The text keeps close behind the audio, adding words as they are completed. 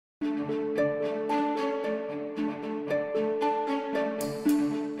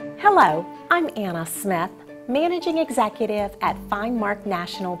Hello, I'm Anna Smith, Managing Executive at Finemark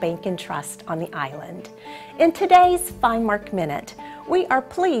National Bank and Trust on the island. In today's Finemark Minute, we are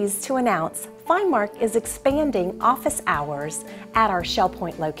pleased to announce Finemark is expanding office hours at our Shell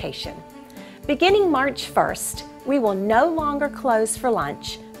Point location. Beginning March 1st, we will no longer close for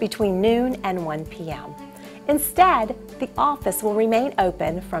lunch between noon and 1 p.m. Instead, the office will remain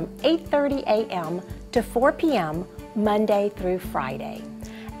open from 8:30 a.m. to 4 p.m. Monday through Friday.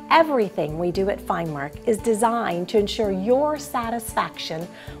 Everything we do at Finemark is designed to ensure your satisfaction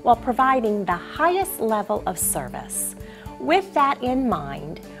while providing the highest level of service. With that in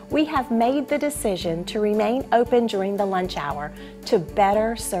mind, we have made the decision to remain open during the lunch hour to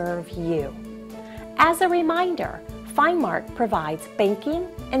better serve you. As a reminder, Finemark provides banking,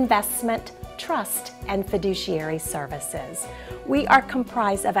 investment, trust, and fiduciary services. We are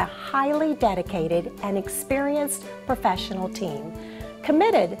comprised of a highly dedicated and experienced professional team,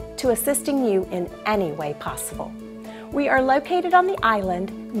 committed to assisting you in any way possible. We are located on the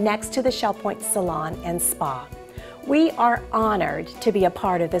island next to the Shell Point Salon and Spa. We are honored to be a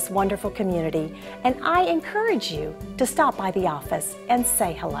part of this wonderful community, and I encourage you to stop by the office and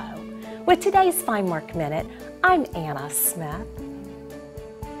say hello. With today's Finemark Minute, I'm Anna Smith.